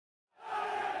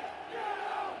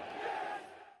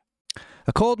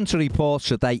According to reports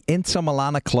today, Inter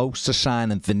Milan are close to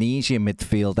signing Venetian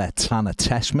midfielder Tanner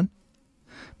Tessman.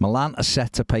 Milan are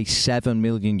set to pay €7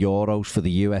 million for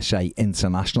the USA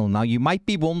international. Now, you might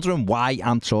be wondering why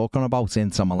I'm talking about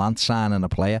Inter Milan signing a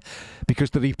player,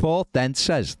 because the report then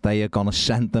says they are going to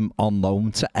send them on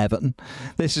loan to Everton.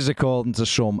 This is according to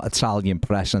some Italian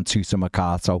press, and Tuta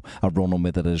Mercato are running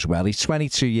with it as well. He's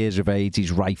 22 years of age,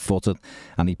 he's right-footed,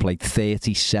 and he played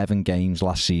 37 games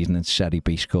last season in Serie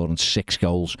B, scoring 6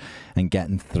 goals and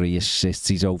getting 3 assists.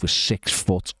 He's over 6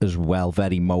 foot as well,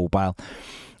 very mobile.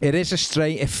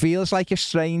 It feels like a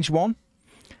strange one.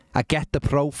 I get the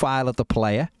profile of the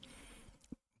player.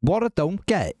 What I don't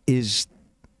get is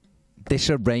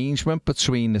this arrangement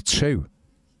between the two.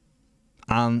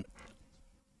 And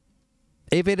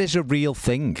if it is a real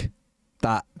thing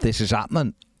that this is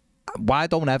happening, why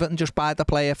don't Everton just buy the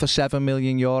player for €7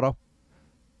 million?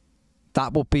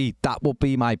 That would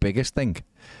be my biggest thing.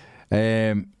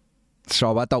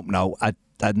 So I don't know.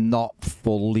 I'm not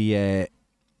fully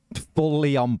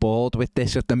on board with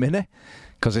this at the minute,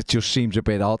 because it just seems a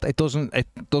bit odd. It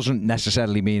doesn't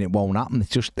necessarily mean it won't happen.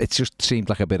 It just seems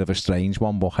like a bit of a strange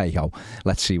one. But hey ho,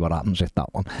 let's see what happens with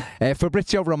that one.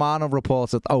 Fabrizio Romano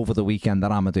reported over the weekend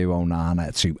that Mathew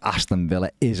Onana to Aston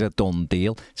Villa is a done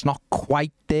deal. It's not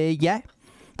quite there yet.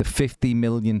 The $50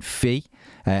 million fee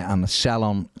and the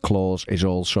sell-on clause is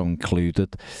also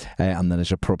included, and there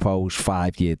is a proposed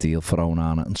 5-year deal for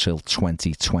Onana until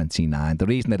 2029. The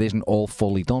reason it isn't all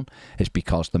fully done is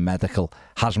because the medical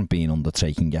hasn't been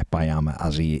undertaken yet by Ama,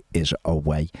 as he is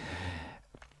away.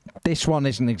 This one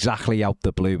isn't exactly out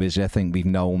the blue, is it? I think we've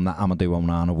known that Mathew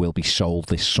Onana will be sold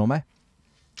this summer.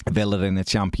 Villa in the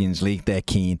Champions League, they're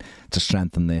keen to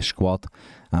strengthen their squad,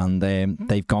 and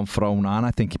they've gone for Onana.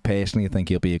 I think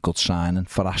he'll be a good signing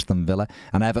for Aston Villa,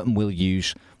 and Everton will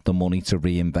use the money to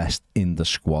reinvest in the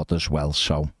squad as well.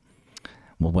 So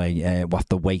we'll have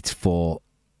to wait for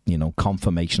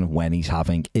confirmation of when he's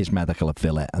having his medical at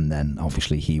Villa, and then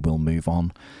obviously he will move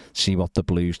on. See what the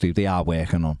Blues do. They are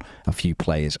working on a few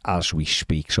players as we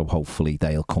speak, so hopefully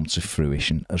they'll come to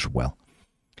fruition as well.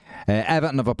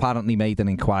 Everton have apparently made an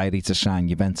inquiry to sign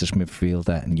Juventus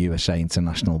midfielder and USA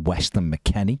international Weston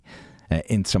McKennie.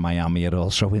 Inter Miami are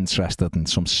also interested, and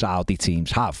some Saudi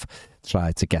teams have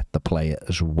tried to get the player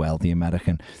as well. The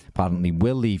American apparently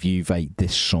will leave Juve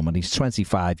this summer. He's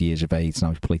 25 years of age now.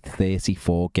 He's played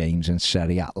 34 games in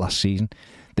Serie A last season.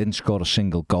 Didn't score a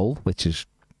single goal, which is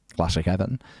classic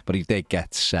Everton, but he did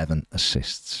get 7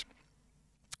 assists.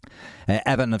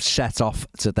 Everton have set off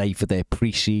today for their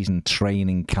pre-season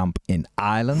training camp in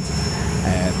Ireland.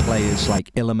 Players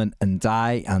like Iliman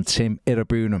Ndiaye and Tim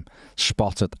Irabunum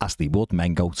spotted, as they would,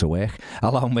 men go to work,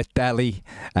 along with Delhi.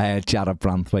 Jared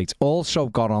Branthwaite also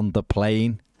got on the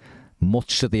plane,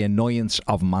 much to the annoyance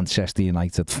of Manchester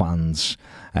United fans.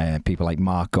 People like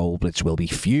Mark Goldbridge will be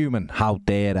fuming. How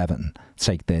dare Everton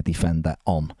take their defender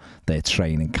on their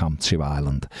training camp to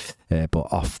Ireland.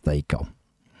 But off they go.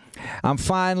 And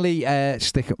finally, one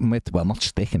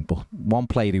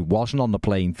player who wasn't on the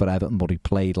plane for Everton, but he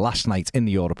played last night in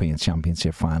the European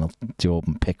Championship final,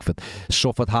 Jordan Pickford,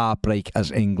 suffered heartbreak as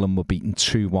England were beaten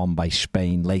 2-1 by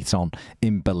Spain late on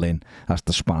in Berlin as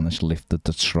the Spanish lifted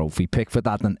the trophy. Pickford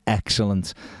had an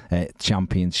excellent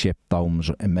championship, though,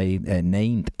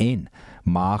 named in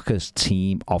Marca's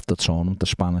team of the tournament, the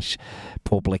Spanish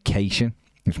publication.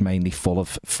 It's mainly full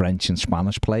of French and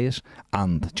Spanish players,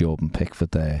 and Jordan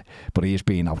Pickford there. But he has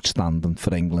been outstanding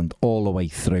for England all the way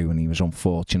through, and he was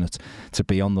unfortunate to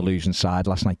be on the losing side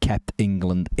last night. Kept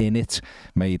England in it,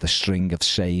 made a string of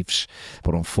saves,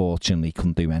 but unfortunately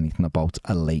couldn't do anything about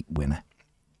a late winner.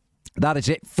 That is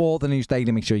it for the News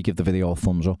Daily. Make sure you give the video a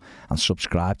thumbs up and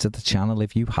subscribe to the channel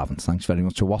if you haven't. Thanks very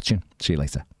much for watching. See you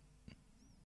later.